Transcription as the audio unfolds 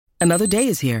Another day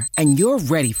is here, and you're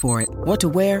ready for it. What to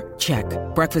wear? Check.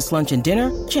 Breakfast, lunch, and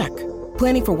dinner? Check.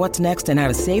 Planning for what's next and how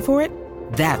to save for it?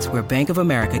 That's where Bank of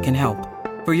America can help.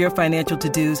 For your financial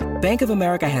to-dos, Bank of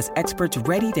America has experts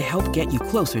ready to help get you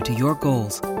closer to your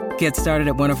goals. Get started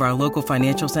at one of our local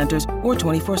financial centers or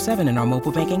 24/7 in our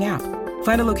mobile banking app.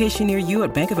 Find a location near you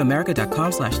at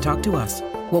bankofamerica.com/talktous.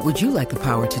 What would you like the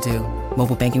power to do?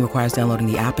 Mobile banking requires downloading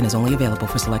the app and is only available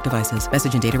for select devices.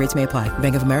 Message and data rates may apply.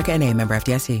 Bank of America N.A., member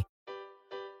FDIC.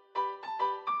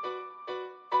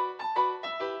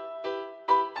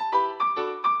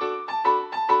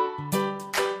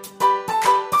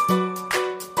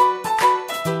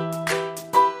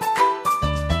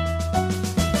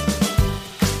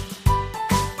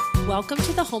 Welcome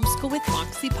to the Homeschool with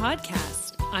Moxie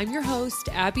podcast. I'm your host,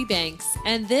 Abby Banks,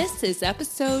 and this is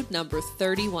episode number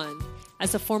 31.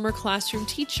 As a former classroom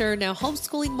teacher, now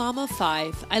homeschooling mom of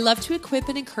 5, I love to equip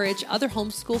and encourage other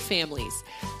homeschool families.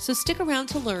 So stick around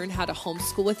to learn how to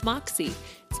homeschool with Moxie.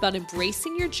 It's about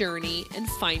embracing your journey and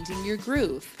finding your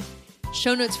groove.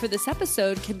 Show notes for this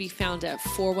episode can be found at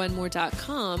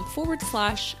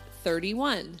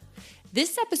 41more.com/31.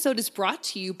 This episode is brought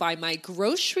to you by my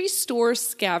grocery store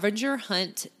scavenger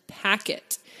hunt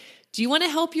packet. Do you want to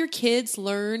help your kids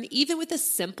learn even with a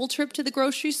simple trip to the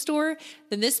grocery store?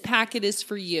 Then this packet is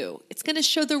for you. It's going to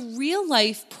show the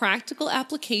real-life practical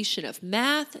application of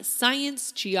math,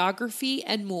 science, geography,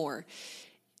 and more.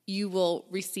 You will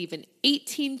receive an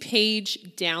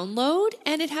 18-page download,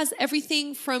 and it has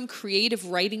everything from creative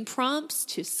writing prompts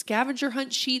to scavenger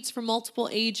hunt sheets for multiple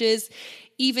ages,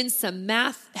 even some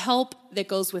math help that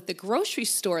goes with the grocery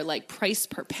store, like price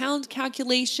per pound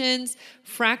calculations,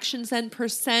 fractions and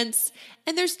percents,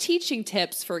 and there's teaching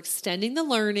tips for extending the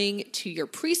learning to your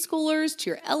preschoolers,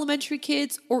 to your elementary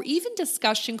kids, or even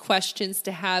discussion questions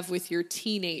to have with your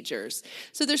teenagers.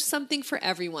 So there's something for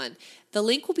everyone. The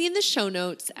link will be in the show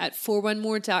notes at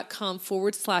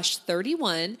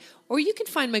 41more.com/31, or you can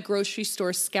find my grocery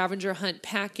store scavenger hunt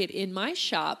packet in my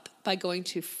shop by going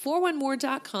to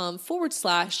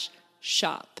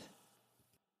 41more.com/shop.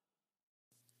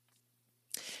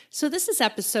 So this is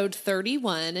episode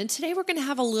 31, and today we're going to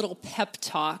have a little pep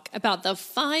talk about the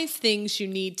 5 things you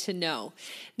need to know.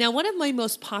 Now, one of my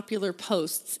most popular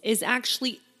posts is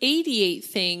actually 88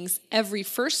 things every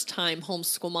first-time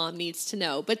homeschool mom needs to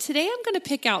know. But today I'm going to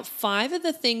pick out 5 of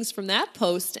the things from that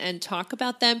post and talk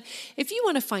about them. If you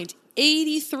want to find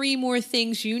 83 more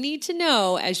things you need to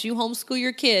know as you homeschool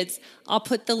your kids, I'll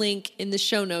put the link in the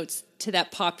show notes to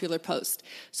that popular post.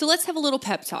 So let's have a little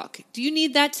pep talk. Do you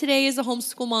need that today as a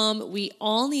homeschool mom? We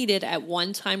all need it at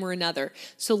one time or another.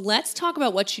 So let's talk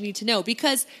about what you need to know,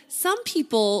 because some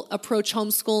people approach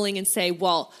homeschooling and say,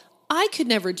 well, I could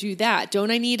never do that.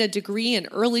 Don't I need a degree in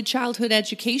early childhood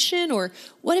education? Or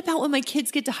what about when my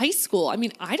kids get to high school? I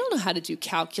mean, I don't know how to do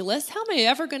calculus. How am I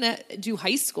ever going to do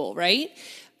high school, right?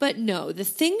 But no, the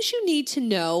things you need to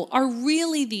know are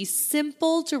really these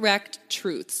simple, direct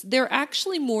truths. They're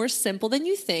actually more simple than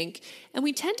you think, and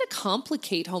we tend to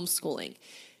complicate homeschooling.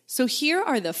 So here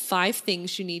are the 5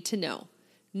 things you need to know.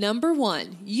 Number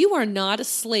 1, you are not a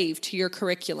slave to your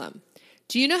curriculum.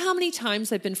 Do you know how many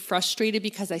times I've been frustrated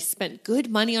because I spent good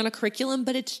money on a curriculum,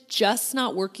 but it's just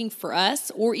not working for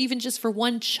us, or even just for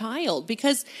one child?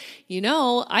 Because,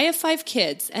 I have 5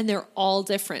 kids and they're all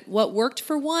different. What worked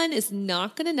for one is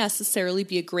not going to necessarily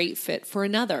be a great fit for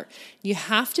another. You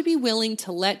have to be willing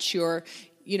to let your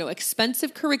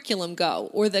expensive curriculum go,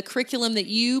 or the curriculum that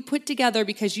you put together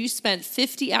because you spent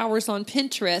 50 hours on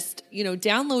Pinterest,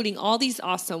 downloading all these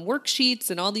awesome worksheets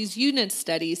and all these unit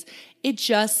studies. It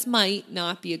just might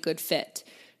not be a good fit.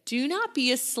 Do not be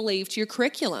a slave to your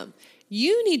curriculum.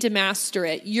 You need to master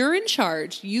it. You're in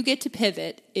charge. You get to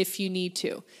pivot if you need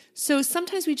to. So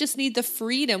sometimes we just need the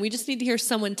freedom. We just need to hear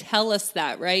someone tell us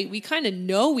that, right? We kind of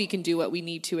know we can do what we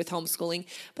need to with homeschooling,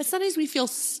 but sometimes we feel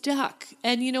stuck.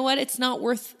 And you know what? It's not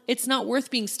worth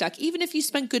being stuck. Even if you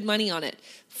spent good money on it,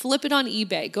 flip it on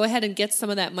eBay. Go ahead and get some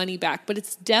of that money back, but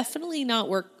it's definitely not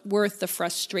worth the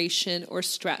frustration or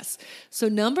stress. So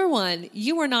number 1,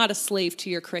 you are not a slave to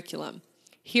your curriculum.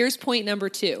 Here's point number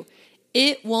 2.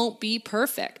 It won't be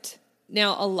perfect.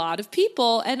 Now, a lot of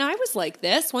people, and I was like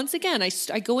this, once again, I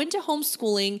go into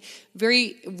homeschooling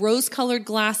very rose-colored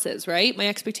glasses, right? My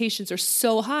expectations are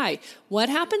so high. What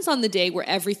happens on the day where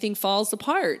everything falls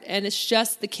apart and it's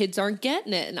just the kids aren't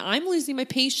getting it and I'm losing my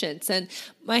patience and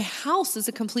my house is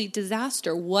a complete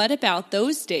disaster? What about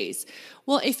those days?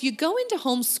 Well, if you go into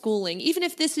homeschooling, even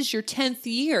if this is your 10th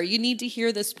year, you need to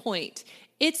hear this point.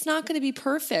 It's not going to be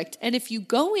perfect. And if you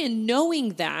go in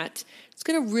knowing that, it's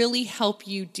going to really help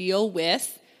you deal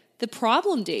with the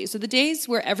problem days, or the days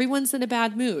where everyone's in a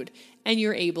bad mood, and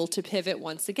you're able to pivot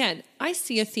once again. I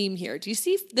see a theme here. Do you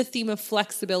see the theme of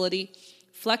flexibility?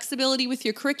 Flexibility with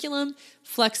your curriculum,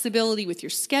 flexibility with your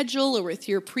schedule or with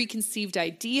your preconceived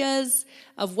ideas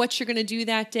of what you're going to do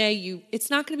that day.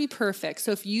 It's not going to be perfect.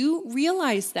 So if you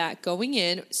realize that going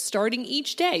in, starting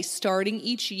each day, starting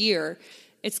each year,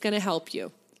 it's going to help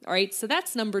you. All right, so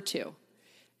that's number 2.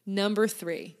 Number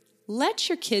 3, let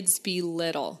your kids be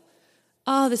little.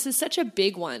 Oh, this is such a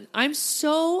big one. I'm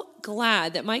so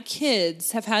glad that my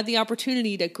kids have had the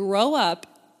opportunity to grow up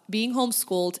being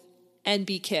homeschooled and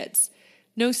be kids.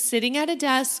 No sitting at a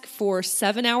desk for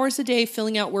 7 hours a day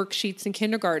filling out worksheets in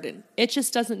kindergarten. It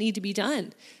just doesn't need to be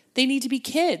done. They need to be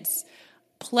kids.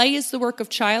 Play is the work of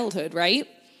childhood, right?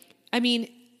 I mean,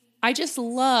 I just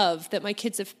love that my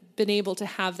kids have been able to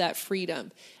have that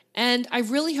freedom. And I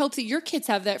really hope that your kids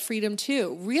have that freedom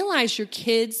too. Realize your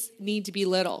kids need to be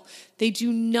little. They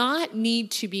do not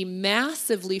need to be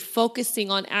massively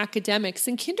focusing on academics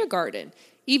in kindergarten.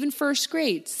 Even first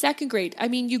grade, second grade. I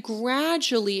mean, you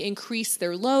gradually increase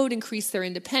their load, increase their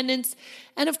independence.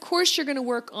 And of course, you're going to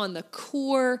work on the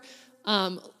core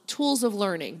tools of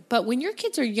learning. But when your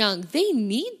kids are young, they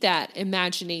need that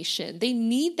imagination. They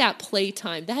need that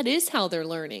playtime. That is how they're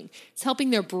learning. It's helping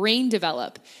their brain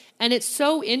develop. And it's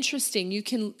so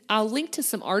interesting. I'll link to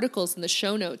some articles in the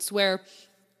show notes where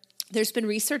there's been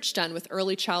research done with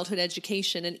early childhood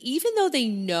education. And even though they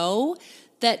know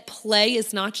that play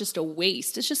is not just a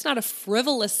waste. It's just not a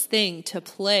frivolous thing to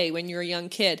play when you're a young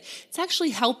kid. It's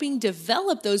actually helping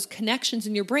develop those connections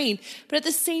in your brain. But at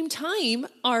the same time,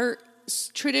 our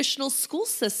traditional school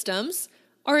systems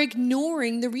are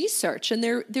ignoring the research, and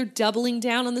they're doubling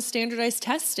down on the standardized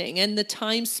testing and the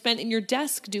time spent in your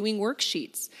desk doing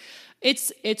worksheets.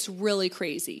 It's really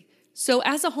crazy. So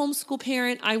as a homeschool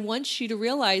parent, I want you to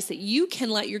realize that you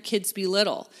can let your kids be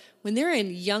little. When they're in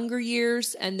younger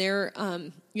years and they're,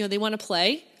 they want to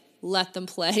play, let them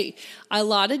play. A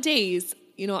lot of days,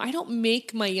 I don't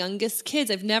make my youngest kids.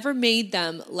 I've never made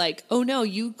them like, oh no,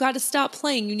 you got to stop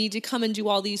playing. You need to come and do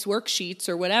all these worksheets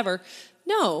or whatever.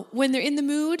 No, when they're in the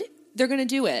mood, they're going to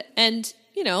do it. And,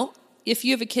 if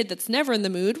you have a kid that's never in the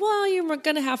mood, well, you're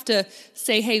going to have to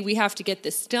say, hey, we have to get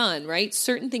this done, right?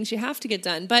 Certain things you have to get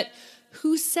done. But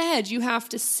who said you have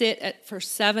to sit for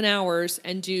 7 hours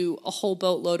and do a whole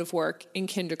boatload of work in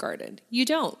kindergarten? You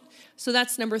don't. So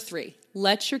that's number 3.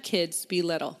 Let your kids be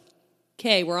little.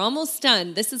 Okay, we're almost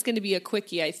done. This is going to be a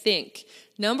quickie, I think.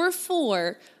 Number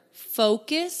 4,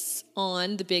 focus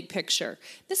on the big picture.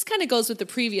 This kind of goes with the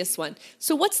previous one.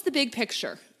 So what's the big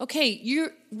picture? Okay,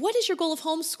 what is your goal of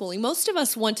homeschooling? Most of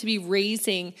us want to be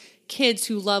raising kids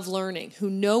who love learning, who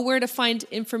know where to find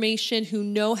information, who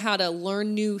know how to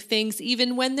learn new things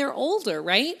even when they're older,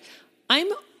 right?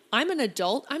 I'm an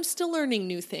adult. I'm still learning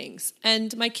new things,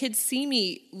 and my kids see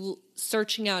me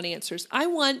searching out answers. I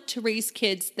want to raise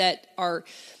kids that are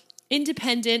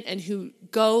independent and who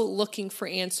go looking for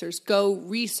answers, go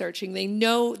researching. They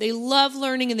know they love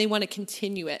learning and they want to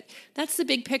continue it. That's the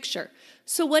big picture.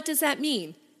 So what does that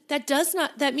mean?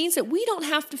 That means that we don't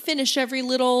have to finish every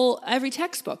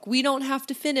textbook. We don't have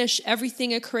to finish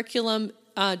everything a curriculum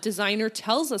designer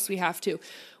tells us we have to.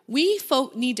 We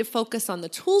need to focus on the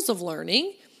tools of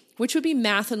learning, which would be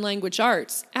math and language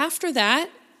arts. After that,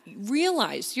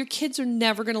 realize your kids are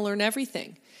never going to learn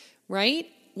everything, right?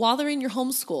 While they're in your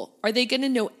homeschool, are they going to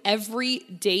know every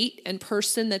date and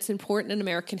person that's important in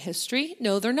American history?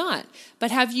 No, they're not.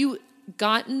 But have you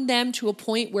gotten them to a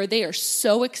point where they are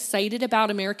so excited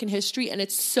about American history and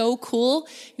it's so cool?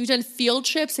 You've done field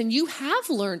trips and you have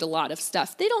learned a lot of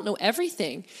stuff. They don't know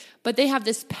everything, but they have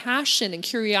this passion and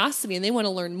curiosity and they want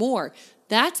to learn more.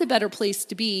 That's a better place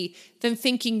to be than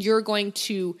thinking you're going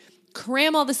to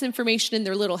cram all this information in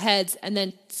their little heads and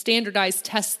then standardize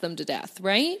test them to death,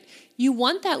 right? You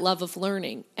want that love of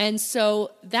learning. And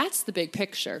so that's the big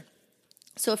picture.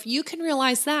 So if you can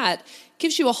realize that, it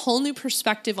gives you a whole new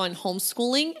perspective on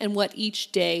homeschooling and what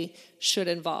each day should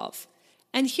involve.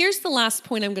 And here's the last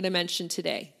point I'm going to mention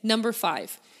today. Number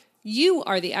 5, you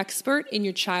are the expert in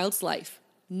your child's life.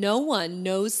 No one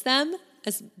knows them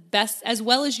as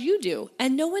well as you do,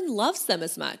 and no one loves them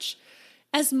as much.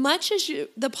 As much as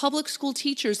the public school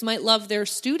teachers might love their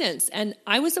students, and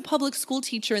I was a public school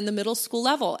teacher in the middle school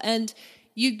level, and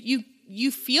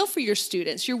you feel for your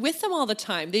students. You're with them all the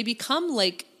time. They become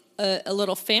like a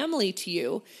little family to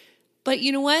you. But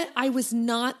you know what? I was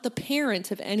not the parent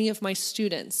of any of my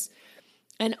students.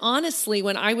 And honestly,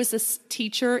 when I was a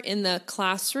teacher in the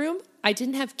classroom, I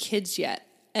didn't have kids yet.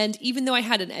 And even though I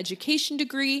had an education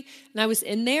degree and I was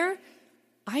in there,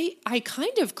 I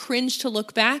kind of cringe to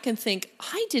look back and think,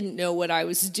 I didn't know what I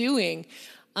was doing.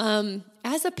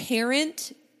 As a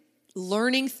parent,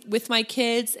 learning with my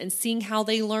kids and seeing how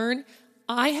they learn,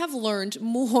 I have learned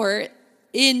more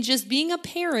in just being a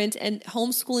parent and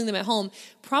homeschooling them at home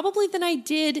probably than I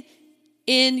did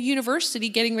in university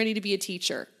getting ready to be a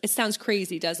teacher. It sounds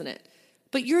crazy, doesn't it?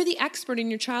 But you're the expert in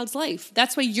your child's life.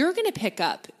 That's why you're going to pick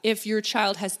up if your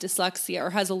child has dyslexia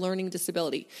or has a learning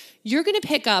disability. You're going to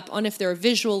pick up on if they're a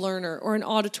visual learner or an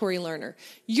auditory learner.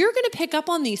 You're going to pick up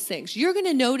on these things. You're going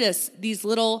to notice these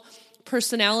little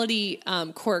personality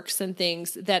quirks and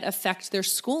things that affect their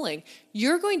schooling.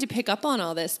 You're going to pick up on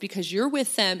all this because you're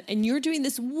with them and you're doing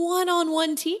this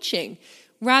one-on-one teaching.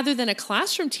 Rather than a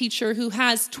classroom teacher who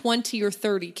has 20 or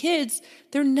 30 kids,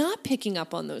 they're not picking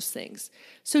up on those things.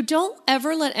 So don't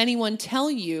ever let anyone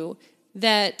tell you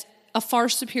that a far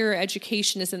superior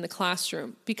education is in the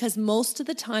classroom, because most of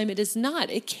the time it is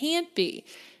not. It can't be.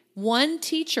 One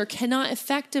teacher cannot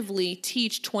effectively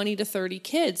teach 20 to 30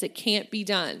 kids. It can't be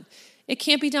done. It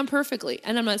can't be done perfectly.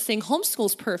 And I'm not saying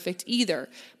homeschool's perfect either,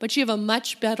 but you have a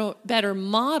much better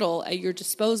model at your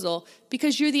disposal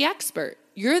because you're the expert.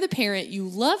 You're the parent, you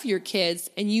love your kids,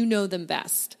 and you know them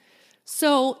best.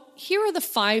 So here are the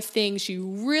 5 things you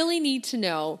really need to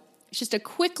know. It's just a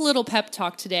quick little pep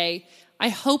talk today. I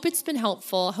hope it's been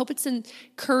helpful. I hope it's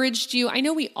encouraged you. I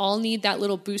know we all need that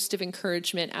little boost of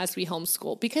encouragement as we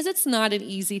homeschool because it's not an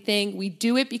easy thing. We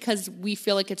do it because we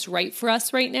feel like it's right for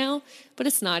us right now, but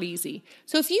it's not easy.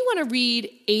 So if you want to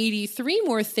read 83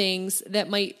 more things that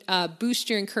might boost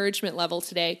your encouragement level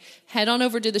today, head on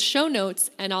over to the show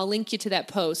notes and I'll link you to that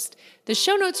post. The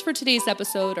show notes for today's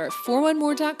episode are at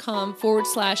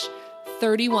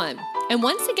 4onemore.com/31. And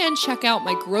once again, check out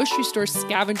my grocery store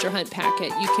scavenger hunt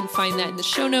packet. You can find that in the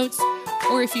show notes,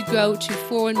 or if you go to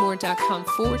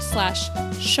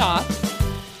 4onemore.com/shop,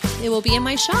 it will be in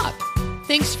my shop.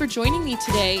 Thanks for joining me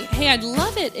today. Hey, I'd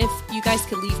love it if you guys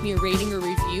could leave me a rating or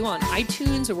review on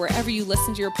iTunes or wherever you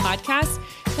listen to your podcast.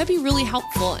 That'd be really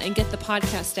helpful and get the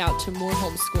podcast out to more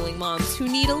homeschooling moms who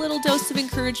need a little dose of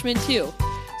encouragement too.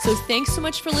 So thanks so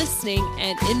much for listening.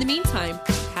 And in the meantime,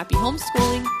 happy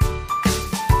homeschooling.